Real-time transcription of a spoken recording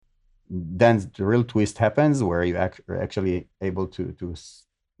then the real twist happens where you are actually able to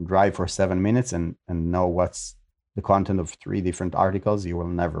drive for 7 minutes and know what's the content of three different articles you will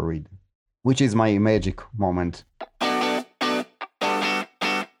never read, which is my magic moment.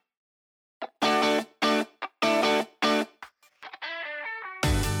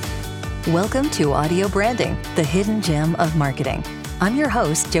 Welcome to Audio Branding, the hidden gem of marketing. I'm your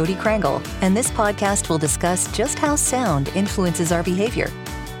host, Jody Krangle, and this podcast will discuss just how sound influences our behavior.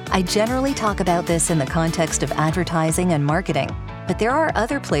 I generally talk about this in the context of advertising and marketing, but there are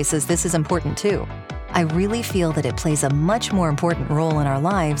other places this is important too. I really feel that it plays a much more important role in our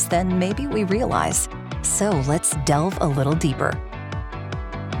lives than maybe we realize. So let's delve a little deeper.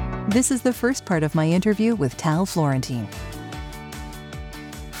 This is the first part of my interview with Tal Florentine.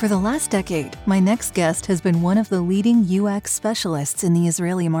 For the last decade, my next guest has been one of the leading UX specialists in the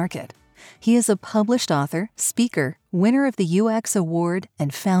Israeli market. He is a published author, speaker, winner of the UX Award,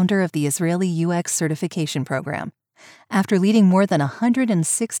 and founder of the Israeli UX Certification Program. After leading more than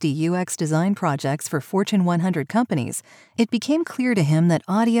 160 UX design projects for Fortune 100 companies, it became clear to him that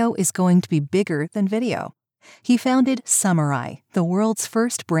audio is going to be bigger than video. He founded Summurai, the world's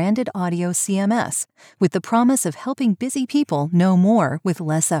first branded audio CMS, with the promise of helping busy people know more with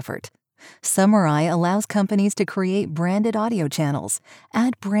less effort. Summurai allows companies to create branded audio channels,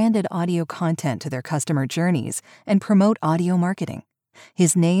 add branded audio content to their customer journeys, and promote audio marketing.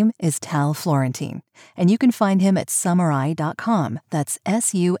 His name is Tal Florentine, and you can find him at summurai.com. That's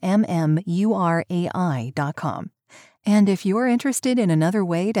SUMMURAI.com. And if you're interested in another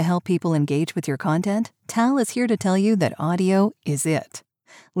way to help people engage with your content, Tal is here to tell you that audio is it.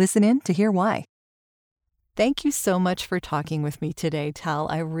 Listen in to hear why. Thank you so much for talking with me today, Tal.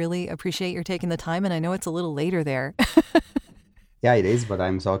 I really appreciate your taking the time, and I know it's a little later there. Yeah, it is, but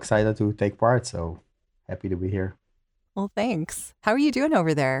I'm so excited to take part, so happy to be here. Well, thanks. How are you doing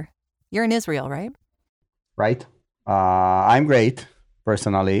over there? You're in Israel, right? Right? I'm great.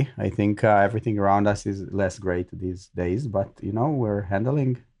 Personally, I think everything around us is less great these days, but we're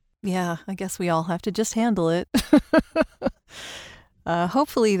handling. Yeah, I guess we all have to just handle it.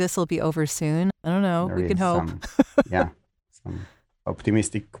 Hopefully this will be over soon. I don't know. There We can is hope. some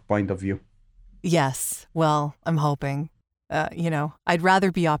optimistic point of view. Yes. Well, I'm hoping. I'd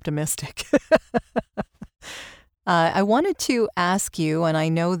rather be optimistic. I wanted to ask you, and I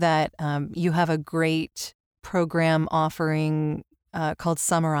know that you have a great program offering called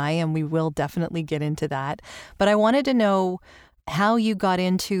Summurai, and we will definitely get into that. But I wanted to know how you got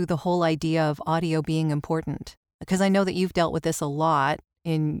into the whole idea of audio being important, because I know that you've dealt with this a lot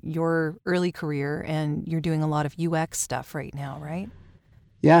in your early career, and you're doing a lot of UX stuff right now, right?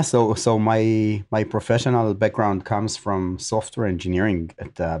 Yeah, so my professional background comes from software engineering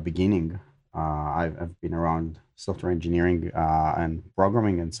at the beginning. I've been around software engineering and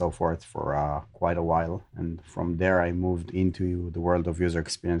programming and so forth for quite a while. And from there, I moved into the world of user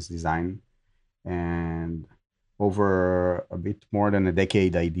experience design. And over a bit more than a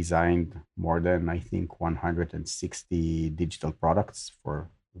decade, I designed more than, I think, 160 digital products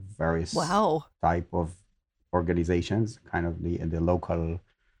for various Wow. type of organizations, kind of the local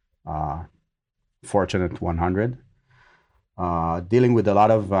Fortunate 100, dealing with a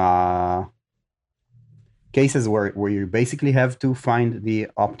lot of cases where you basically have to find the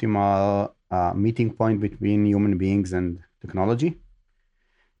optimal meeting point between human beings and technology.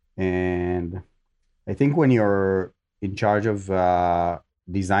 And I think when you're in charge of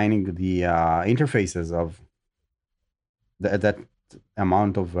designing the interfaces of that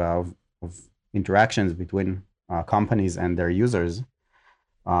amount of interactions between companies and their users,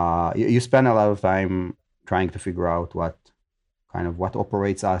 you spend a lot of time trying to figure out what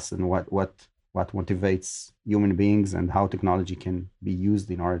operates us and what motivates human beings and how technology can be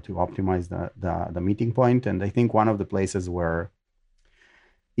used in order to optimize the meeting point. And I think one of the places where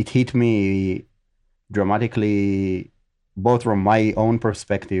it hit me dramatically, both from my own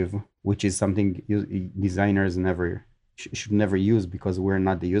perspective, which is something designers should never use because we're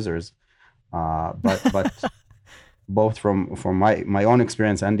not the users, but both from my own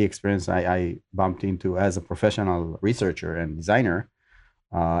experience and the experience I bumped into as a professional researcher and designer,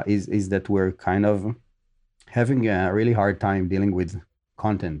 is that we're kind of having a really hard time dealing with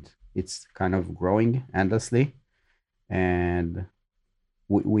content. It's kind of growing endlessly, and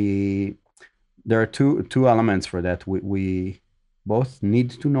we there are two elements for that. We both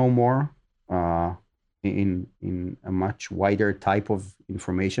need to know more in a much wider type of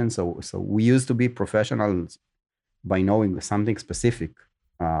information. So we used to be professionals by knowing something specific,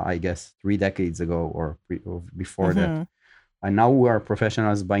 I guess 3 decades ago or before that. And now we are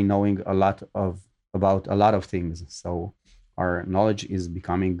professionals by knowing about a lot of things. So our knowledge is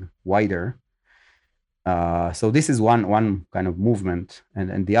becoming wider. So this is one kind of movement,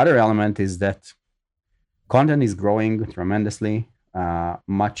 and the other element is that content is growing tremendously,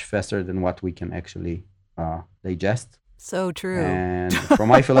 much faster than what we can actually digest. So true. And from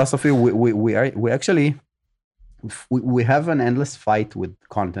my philosophy, we actually we have an endless fight with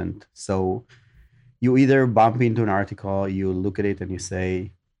content. So you either bump into an article, you look at it, and you say,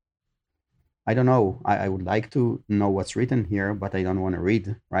 I don't know. I would like to know what's written here, but I don't want to read,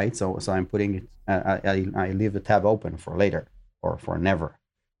 right? So I'm putting it. I leave the tab open for later or for never,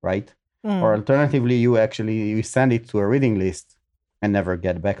 right? Or alternatively, you send it to a reading list and never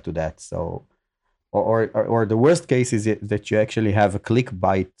get back to that. So, or the worst case is that you actually have a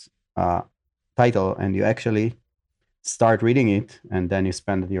clickbait title and you actually start reading it, and then you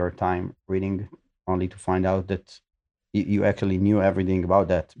spend your time reading only to find out that you actually knew everything about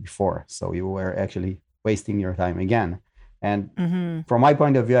that before. So you were actually wasting your time again. And from my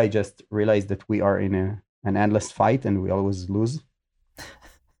point of view, I just realized that we are in an endless fight and we always lose.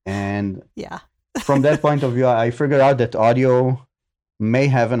 And from that point of view, I figured out that audio may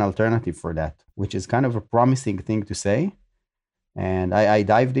have an alternative for that, which is kind of a promising thing to say. And I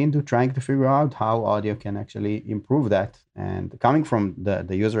dived into trying to figure out how audio can actually improve that. And coming from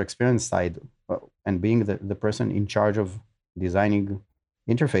the user experience side and being the person in charge of designing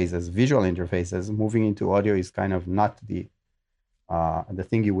interfaces, visual interfaces, moving into audio is kind of not the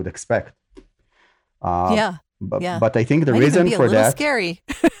thing you would expect. But I think the reason for that, scary.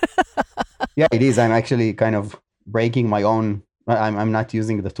 Yeah, it is. I'm actually kind of breaking my own. I'm not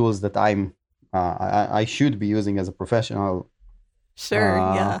using the tools that I should be using as a professional.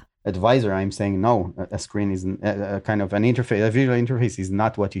 Advisor. I'm saying no. A screen is kind of an interface. A visual interface is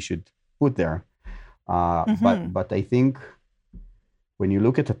not what you should put there. But I think when you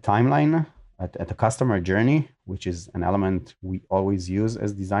look at a timeline, at a customer journey, which is an element we always use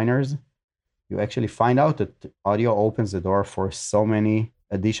as designers, you actually find out that audio opens the door for so many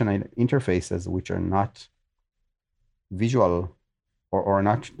additional interfaces which are not visual or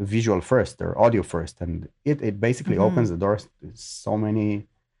not visual first, they're audio first. And it basically opens the doors to so many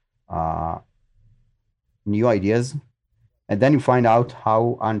new ideas. And then you find out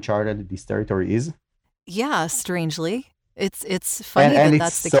how uncharted this territory is. Yeah, strangely. It's funny and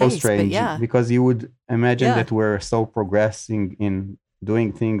that's it's the so case, strange because you would imagine that we're so progressing in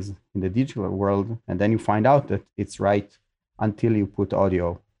doing things in the digital world, and then you find out that it's right until you put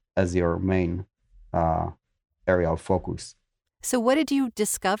audio as your main area of focus. So what did you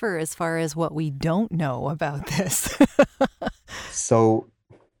discover as far as what we don't know about this? So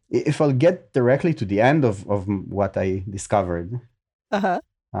if I'll get directly to the end of what I discovered,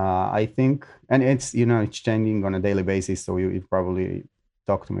 I think, and it's changing on a daily basis. So you probably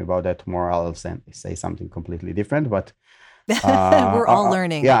talk to me about that tomorrow. I'll say something completely different, but we're all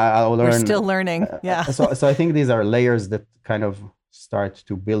learning. I'll learn. We're still learning. So I think these are layers that kind of start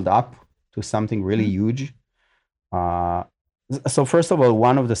to build up to something really huge. So first of all,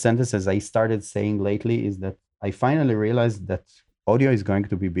 one of the sentences I started saying lately is that I finally realized that audio is going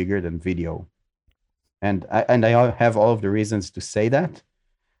to be bigger than video. And I have all of the reasons to say that.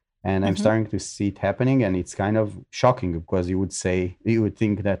 And I'm starting to see it happening. And it's kind of shocking because you would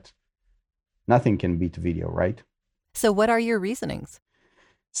think that nothing can beat video, right? So what are your reasonings?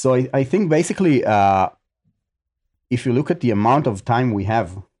 So I think basically, if you look at the amount of time we have,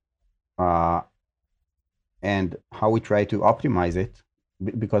 and how we try to optimize it,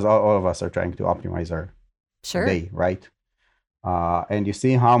 because all of us are trying to optimize our day, right? And you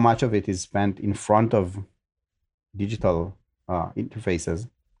see how much of it is spent in front of digital interfaces.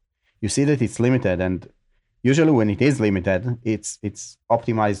 You see that it's limited, and usually when it is limited, it's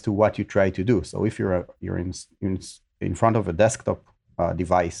optimized to what you try to do. So if you're in front of a desktop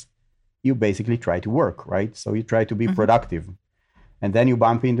device, you basically try to work, right? So you try to be productive. And then you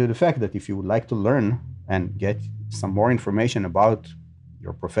bump into the fact that if you would like to learn and get some more information about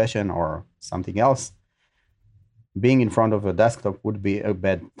your profession or something else, being in front of a desktop would be a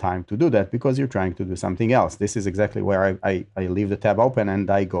bad time to do that because you're trying to do something else. This is exactly where I leave the tab open and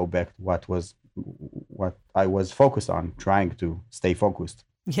I go back to what I was focused on, trying to stay focused.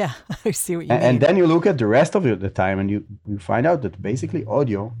 Yeah, I see what you mean. And then you look at the rest of the time and you find out that basically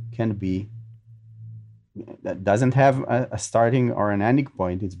audio that doesn't have a starting or an ending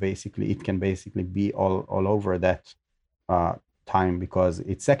point. It can basically be all over that time because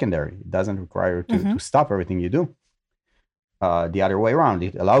it's secondary. It doesn't require you to stop everything you do. The other way around,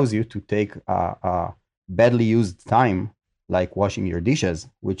 it allows you to take badly used time, like washing your dishes,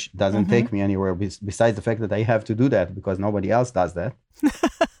 which doesn't take me anywhere besides the fact that I have to do that because nobody else does that.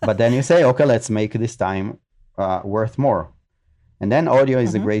 But then you say, okay, let's make this time worth more. And then audio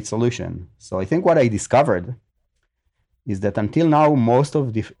is a Mm-hmm. great solution. So I think what I discovered is that until now, most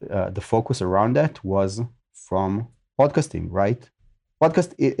of the focus around that was from podcasting, right?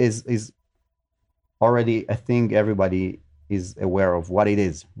 Podcast is already a thing everybody is aware of what it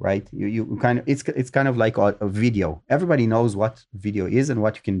is, right? You kind of it's kind of like a video. Everybody knows what video is and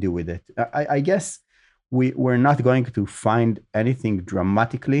what you can do with it. I guess we're not going to find anything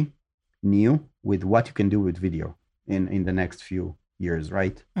dramatically new with what you can do with video in the next few years,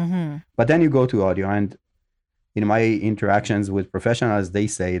 right? Mm-hmm. But then you go to audio, and in my interactions with professionals, they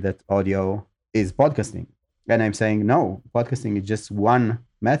say that audio is podcasting. And I'm saying, no, podcasting is just one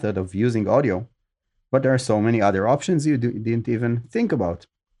method of using audio, but there are so many other options you didn't even think about.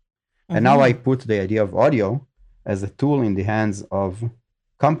 And now I Mm-hmm. put the idea of audio as a tool in the hands of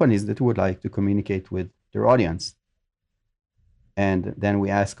companies that would like to communicate with their audience. And then we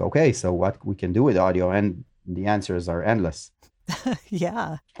ask, okay, so what we can do with audio? And the answers are endless.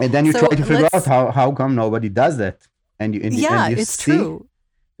 Yeah. And then you try So to figure out how come nobody does that. And yeah, you it's see true.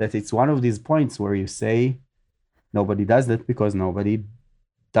 that it's one of these points where you say nobody does that because nobody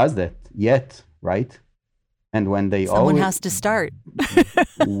does that yet, right? And when they Someone all has to start.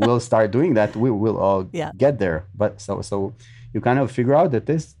 will start doing that, we will all Yeah. get there. But so you kind of figure out that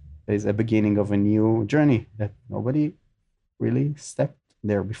this is a beginning of a new journey that nobody really stepped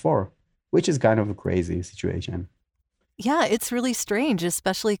there before, which is kind of a crazy situation. Yeah, it's really strange,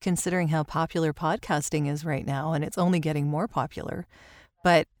 especially considering how popular podcasting is right now, and it's only getting more popular.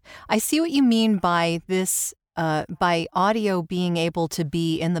 But I see what you mean by this, by audio being able to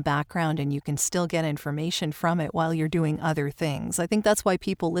be in the background and you can still get information from it while you're doing other things. I think that's why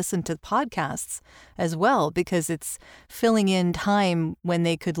people listen to podcasts as well, because it's filling in time when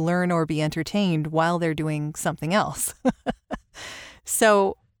they could learn or be entertained while they're doing something else.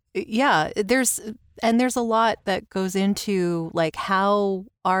 So, yeah, there's a lot that goes into like how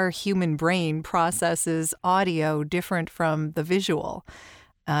our human brain processes audio different from the visual.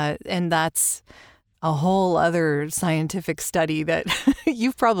 And that's a whole other scientific study that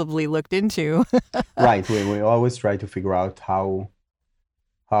you've probably looked into. Right. We always try to figure out how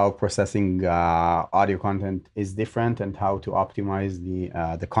processing audio content is different and how to optimize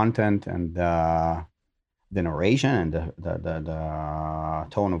the content and the narration and the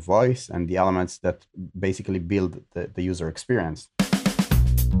tone of voice and the elements that basically build the user experience.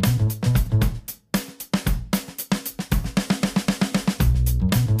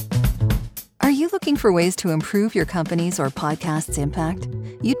 Are you looking for ways to improve your company's or podcast's impact?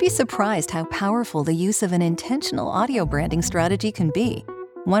 You'd be surprised how powerful the use of an intentional audio branding strategy can be.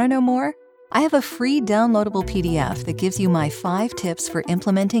 Want to know more? I have a free downloadable PDF that gives you my 5 tips for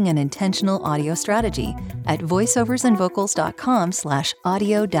implementing an intentional audio strategy at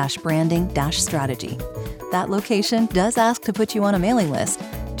voiceoversandvocals.com/audio-branding-strategy. That location does ask to put you on a mailing list,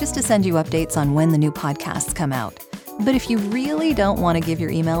 just to send you updates on when the new podcasts come out. But if you really don't want to give your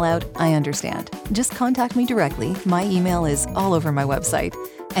email out, I understand. Just contact me directly. My email is all over my website,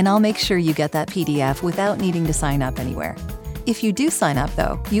 and I'll make sure you get that PDF without needing to sign up anywhere. If you do sign up,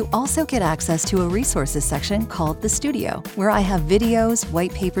 though, you also get access to a resources section called The Studio, where I have videos,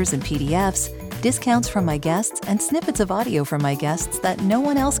 white papers, and PDFs, discounts from my guests, and snippets of audio from my guests that no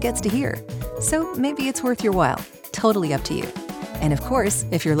one else gets to hear. So maybe it's worth your while. Totally up to you. And of course,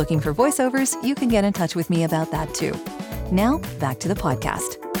 if you're looking for voiceovers, you can get in touch with me about that too. Now, back to the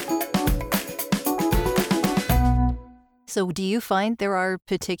podcast. So do you find there are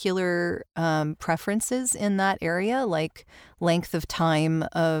particular preferences in that area, like length of time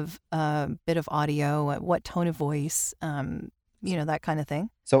of a bit of audio, what tone of voice, that kind of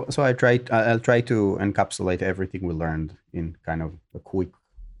thing? So I'll try to encapsulate everything we learned in kind of a quick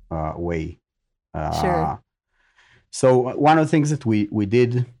way. Sure. So one of the things that we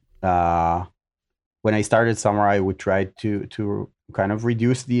did when I started Samurai, we tried to kind of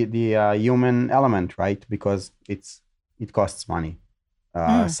reduce the human element, right? Because it costs money.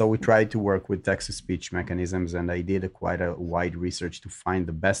 So we tried to work with text-to-speech mechanisms, and I did quite a wide research to find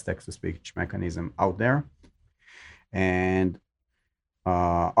the best text-to-speech mechanism out there. And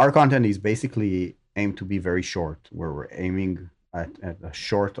our content is basically aimed to be very short, where we're aiming at a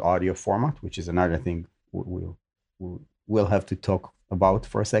short audio format, which is another thing we'll have to talk about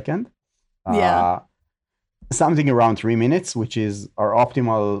for a second. Yeah. Something around 3 minutes, which is our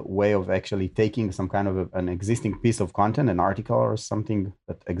optimal way of actually taking some kind of an existing piece of content, an article or something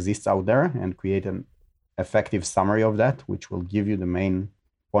that exists out there, and create an effective summary of that, which will give you the main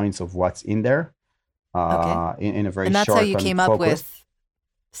points of what's in there Okay. in a very And that's short how you and came up focused. with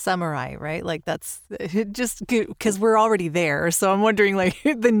Samurai, right? Like that's just because we're already there. So I'm wondering, like,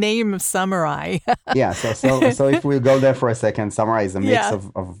 the name of samurai. Yeah, so if we go there for a second, samurai is a mix Yeah.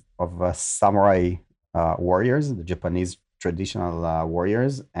 of samurai warriors, the Japanese traditional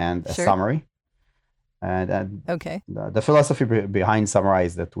warriors, and a Sure. samurai. And Okay. the philosophy behind samurai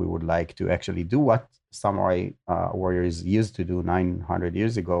is that we would like to actually do what samurai warriors used to do 900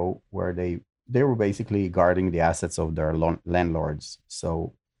 years ago, where they were basically guarding the assets of their landlords.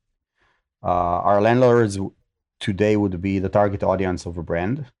 So our landlords today would be the target audience of a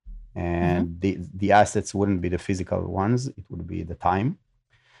brand, and the assets wouldn't be the physical ones; it would be the time.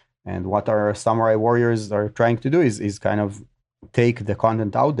 And what our samurai warriors are trying to do is kind of take the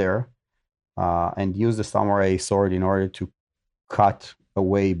content out there and use the samurai sword in order to cut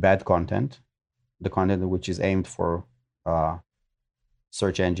away bad content, the content which is aimed for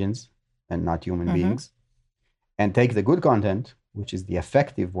search engines and not human beings, and take the good content, which is the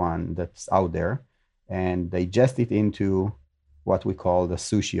effective one that's out there, and digest it into what we call the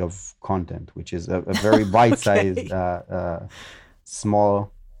sushi of content, which is a very bite-sized,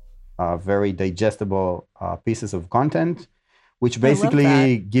 small, very digestible pieces of content, which I love basically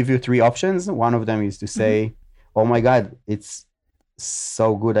that. give you three options. One of them is to say, oh my God, it's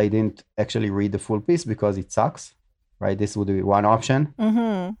so good. I didn't actually read the full piece because it sucks, right? This would be one option.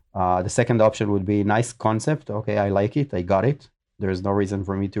 The second option would be nice concept. Okay, I like it. I got it. There's no reason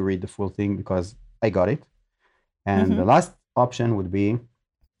for me to read the full thing because I got it. And the last option would be,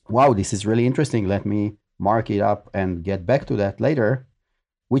 wow, this is really interesting. Let me mark it up and get back to that later,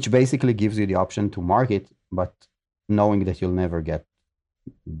 which basically gives you the option to mark it, but knowing that you'll never get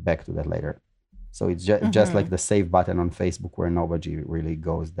back to that later. So it's just like the save button on Facebook where nobody really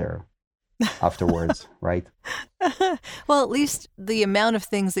goes there afterwards, right? Well, at least the amount of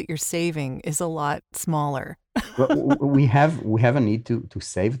things that you're saving is a lot smaller. we have a need to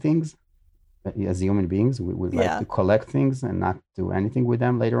save things as human beings. We like to collect things and not do anything with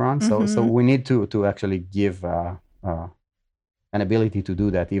them later on. So we need to actually give an ability to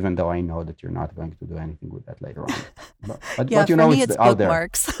do that, even though I know that you're not going to do anything with that later on. But you for know, me, it's it's out there.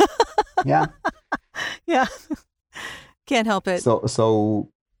 bookmarks. Yeah. Yeah. Can't help it. So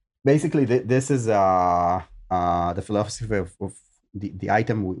basically, this is the philosophy of the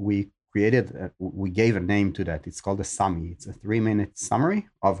item we created. We gave a name to that. It's called a summary. It's a 3-minute summary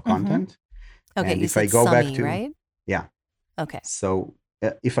of content. Okay, and you if said I go back summy, to right? yeah. Okay. So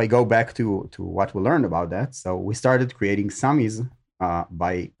if I go back to what we learned about that, so we started creating summaries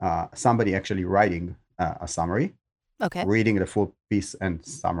by somebody actually writing a summary, reading the full piece and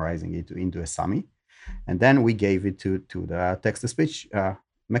summarizing it into a summary, and then we gave it to the text-to-speech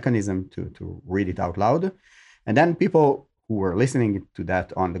mechanism to read it out loud, and then people who were listening to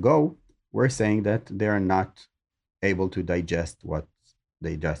that on the go were saying that they are not able to digest what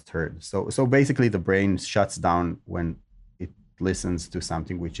they just heard. So basically, the brain shuts down when listens to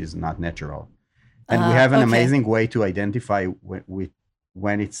something which is not natural, and we have an amazing way to identify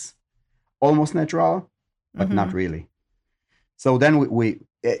when it's almost natural but not really. So then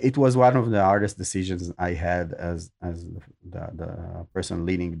it was one of the hardest decisions I had as the person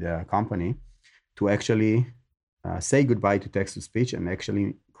leading the company to actually say goodbye to text to speech and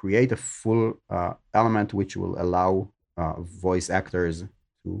actually create a full element which will allow voice actors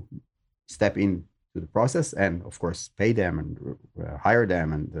to step in to the process and, of course, pay them and hire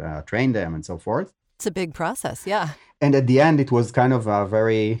them and train them and so forth. It's a big process, yeah. And at the end, it was kind of a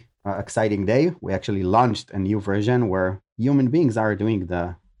very exciting day. We actually launched a new version where human beings are doing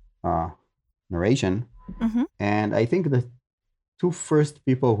the narration. And I think the two first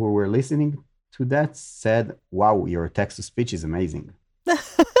people who were listening to that said, wow, your text-to-speech is amazing.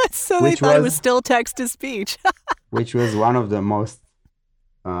 So they thought it was still text-to-speech. Which was one of the most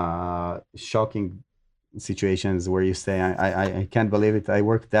shocking situations where you say, I can't believe it. I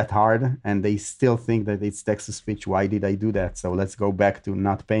worked that hard and they still think that it's text-to-speech. Why did I do that? So let's go back to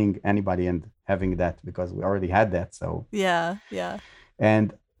not paying anybody and having that because we already had that. So yeah.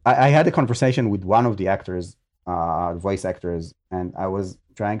 And I had a conversation with one of the actors, voice actors, and I was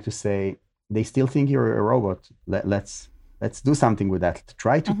trying to say, they still think you're a robot. Let's do something with that.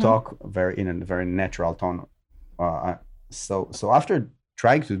 Try to talk in a very natural tone. So after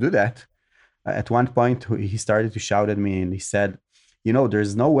trying to do that, at one point he started to shout at me and he said,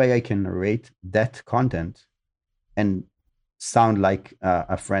 there's no way I can narrate that content and sound like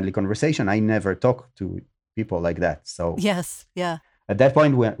a friendly conversation. I never talk to people like that. So yes, yeah. At that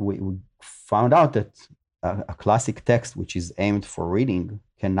point, we found out that a classic text, which is aimed for reading,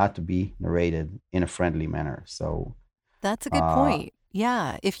 cannot be narrated in a friendly manner. So that's a good point.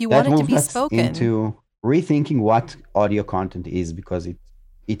 Yeah, if you want it to be spoken. Into rethinking what audio content is, because it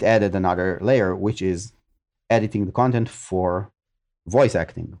it added another layer, which is editing the content for voice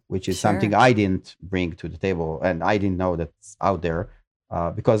acting, which is something Sure. I didn't bring to the table, and I didn't know that's out there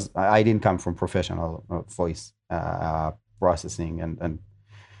because I didn't come from professional voice processing,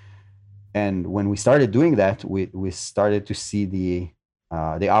 and when we started doing that, we started to see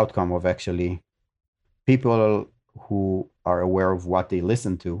the outcome of actually people who are aware of what they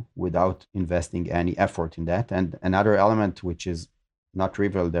listen to without investing any effort in that. And another element which is not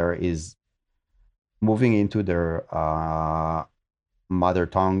trivial there is moving into their mother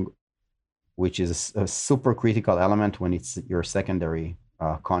tongue, which is a super critical element when it's your secondary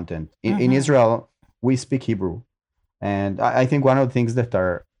content. In Israel, we speak Hebrew. And I think one of the things that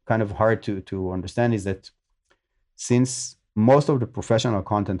are kind of hard to understand is that since most of the professional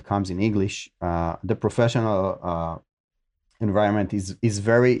content comes in English, the professional environment is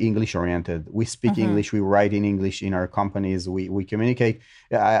very English oriented. We speak English, we write in English in our companies, we communicate.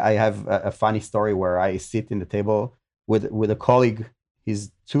 I have a funny story where I sit in the table with a colleague.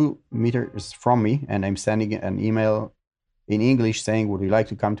 He's 2 meters from me, and I'm sending an email in English saying, "Would you like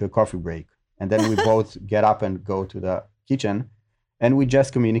to come to a coffee break?" And then we both get up and go to the kitchen, and we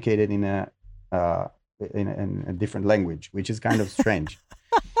just communicated in a different language, which is kind of strange.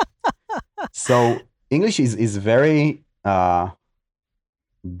 So English is very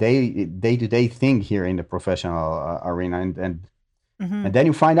day-to-day thing here in the professional arena, and then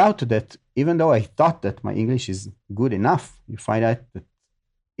you find out that even though I thought that my English is good enough, you find out that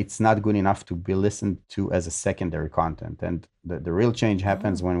it's not good enough to be listened to as a secondary content. And the real change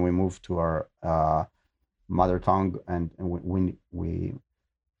happens when we move to our mother tongue, and when we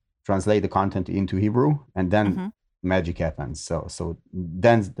translate the content into Hebrew, and then magic happens. So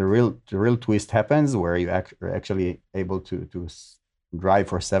then the real twist happens, where you are actually able to drive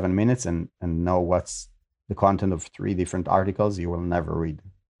for 7 minutes and know what's the content of 3 different articles you will never read,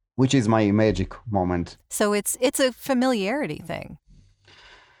 which is my magic moment. So it's a familiarity thing.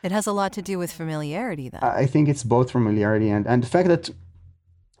 It has a lot to do with familiarity then. I think it's both familiarity and the fact that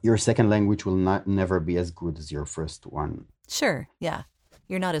your second language will never be as good as your first one. Sure, yeah.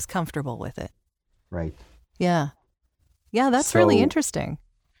 You're not as comfortable with it. Right. Yeah. Yeah, that's really interesting.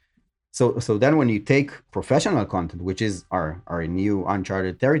 So then when you take professional content, which is our new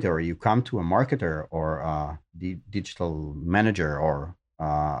uncharted territory, you come to a marketer or the digital manager or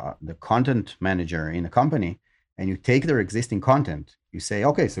the content manager in a company, and you take their existing content. You say,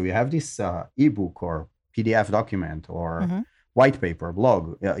 okay, so you have this ebook or PDF document or white paper,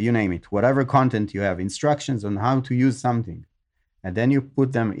 blog, you name it, whatever content you have, instructions on how to use something. And then you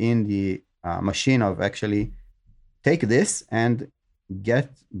put them in the machine of actually take this and get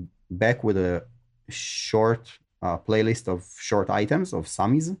back with a short playlist of short items, of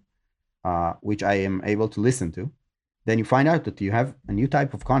summies, which I am able to listen to. Then you find out that you have a new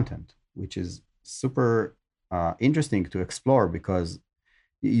type of content, which is super interesting to explore, because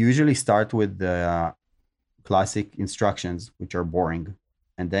you usually start with the classic instructions, which are boring,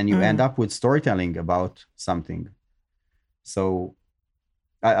 and then you end up with storytelling about something. So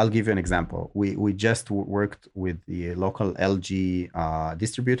I'll give you an example. We just worked with the local LG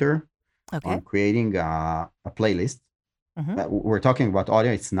distributor on creating a playlist. We're talking about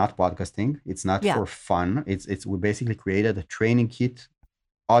audio. It's not podcasting. It's not for fun. We basically created a training kit,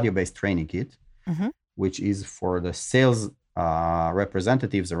 audio-based training kit, which is for the sales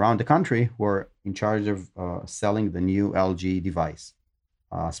representatives around the country who are in charge of selling the new LG device,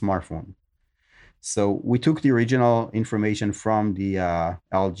 smartphone. So we took the original information from the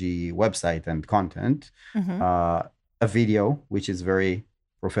LG website and content, a video, which is very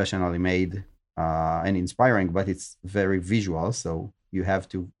professionally made and inspiring, but it's very visual. So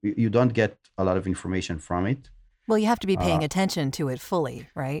you don't get a lot of information from it. Well, you have to be paying attention to it fully,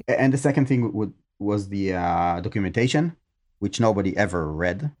 right? And the second thing was the documentation, which nobody ever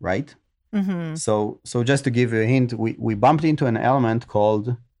read, right? So just to give you a hint, we bumped into an element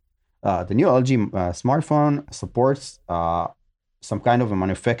called the new LG smartphone supports some kind of a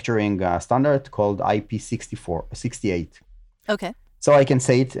manufacturing standard called IP68. Okay. So I can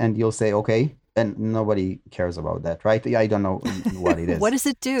say it and you'll say, okay, and nobody cares about that, right? I don't know what it is. What does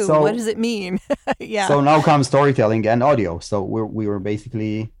it do? So, what does it mean? Yeah. So now comes storytelling and audio. So we were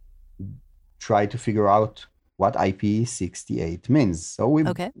basically trying to figure out what IP68 means. So we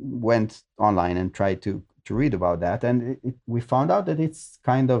went online and tried to read about that, and we found out that it's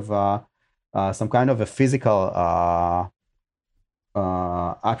kind of some kind of a physical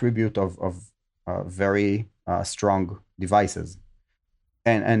attribute of very strong devices,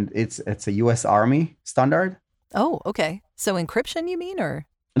 and it's a U.S. Army standard. Oh, okay. So encryption, you mean, or?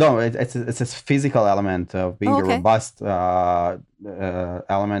 No, it's a physical element of being Oh, a okay. robust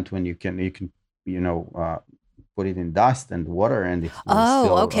element when you can put it in dust and water and it will Oh,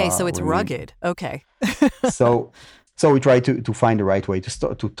 still okay. So it's remain. rugged. Okay. So so we try to find the right way to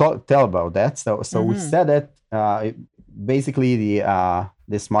tell about that. So we Mm-hmm. said that basically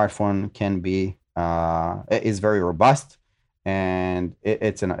the smartphone can be is very robust and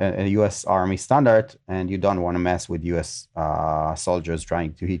it's a U.S. Army standard, and you don't want to mess with U.S. Soldiers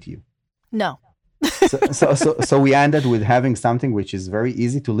trying to hit you. No. So we ended with having something which is very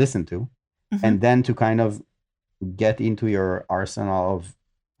easy to listen to, Hmm. and then to kind of get into your arsenal of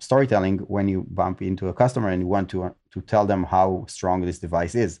storytelling when you bump into a customer and you want to tell them how strong this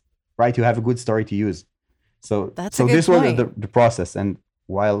device is, right? You have a good story to use. So That's a so good this was point. the process, and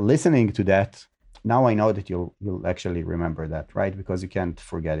while listening to that, now I know that you'll actually remember that, right? Because you can't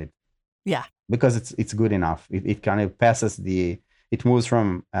forget it Yeah. because it's good enough. It kind of passes it moves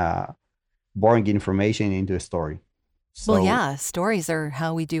from boring information into a story. Well, So yeah. Stories are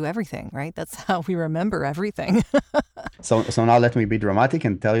how we do everything, right? That's how we remember everything. so now let me be dramatic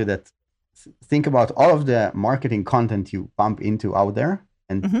and tell you that think about all of the marketing content you pump into out there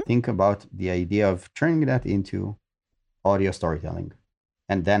and Hmm. think about the idea of turning that into audio storytelling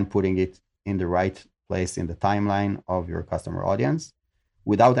and then putting it in the right place in the timeline of your customer audience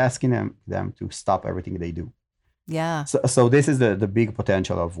without asking them to stop everything they do. Yeah. So this is the big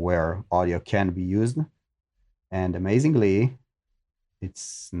potential of where audio can be used. And amazingly,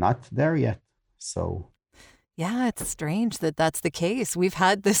 it's not there yet. So Yeah. It's strange that that's the case. We've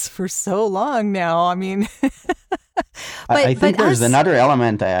had this for so long now. I mean, I but think there's as, another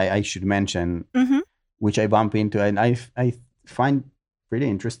element I should mention, hmm, which I bump into, and I find pretty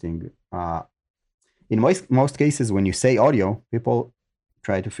interesting. In most cases, when you say audio, people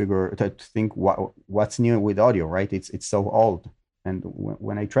try to think what's new with audio, right? It's so old, and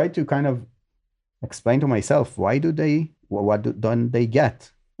when I try to kind of explain to myself why do they don't they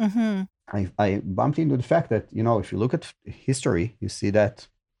get, hmm, I bumped into the fact that if you look at history, you see that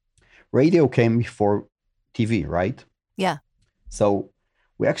radio came before TV, right? yeah, So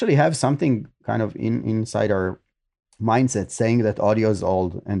we actually have something kind of inside our mindset saying that audio is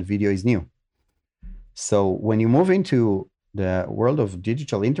old and video is new. So when you move into the world of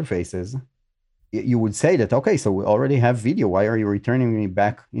digital interfaces, you would say that, okay, so we already have video. Why are you returning me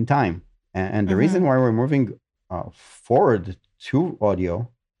back in time? And the hmm, reason why we're moving forward to audio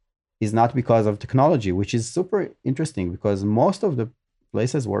is not because of technology, which is super interesting because most of the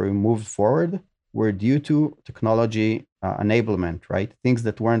places where we moved forward were due to technology enablement, right? Things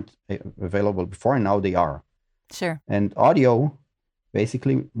that weren't available before and now they are. sure. And audio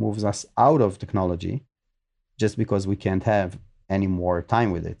basically moves us out of technology just because we can't have any more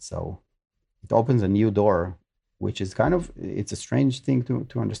time with it. So it opens a new door, which is it's a strange thing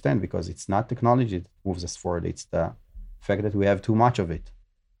to understand because it's not technology that moves us forward. It's the fact that we have too much of it.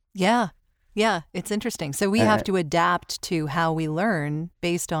 Yeah. Yeah. It's interesting. So we have And to adapt to how we learn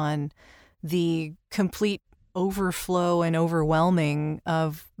based on the complete overflow and overwhelming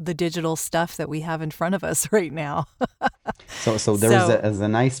of the digital stuff that we have in front of us right now. so there is So, a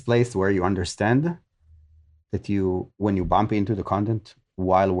nice place where you understand that when you bump into the content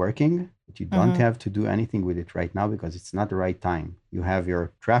while working, that you don't mhm, have to do anything with it right now because it's not the right time. You have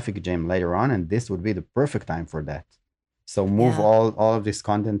your traffic jam later on, and this would be the perfect time for that. So move yeah. all of this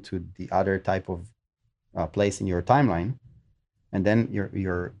content to the other type of place in your timeline, and then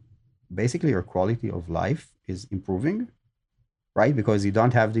your basically your quality of life is improving, right? Because you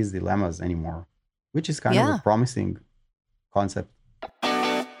don't have these dilemmas anymore, which is kind of a Yeah. promising concept.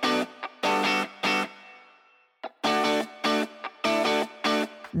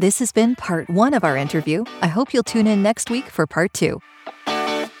 This has been part one of our interview. I hope you'll tune in next week for part two.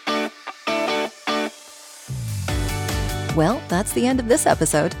 Well, that's the end of this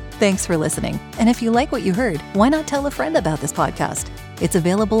episode. Thanks for listening. And if you like what you heard, why not tell a friend about this podcast? It's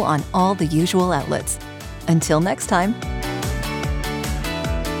available on all the usual outlets. Until next time.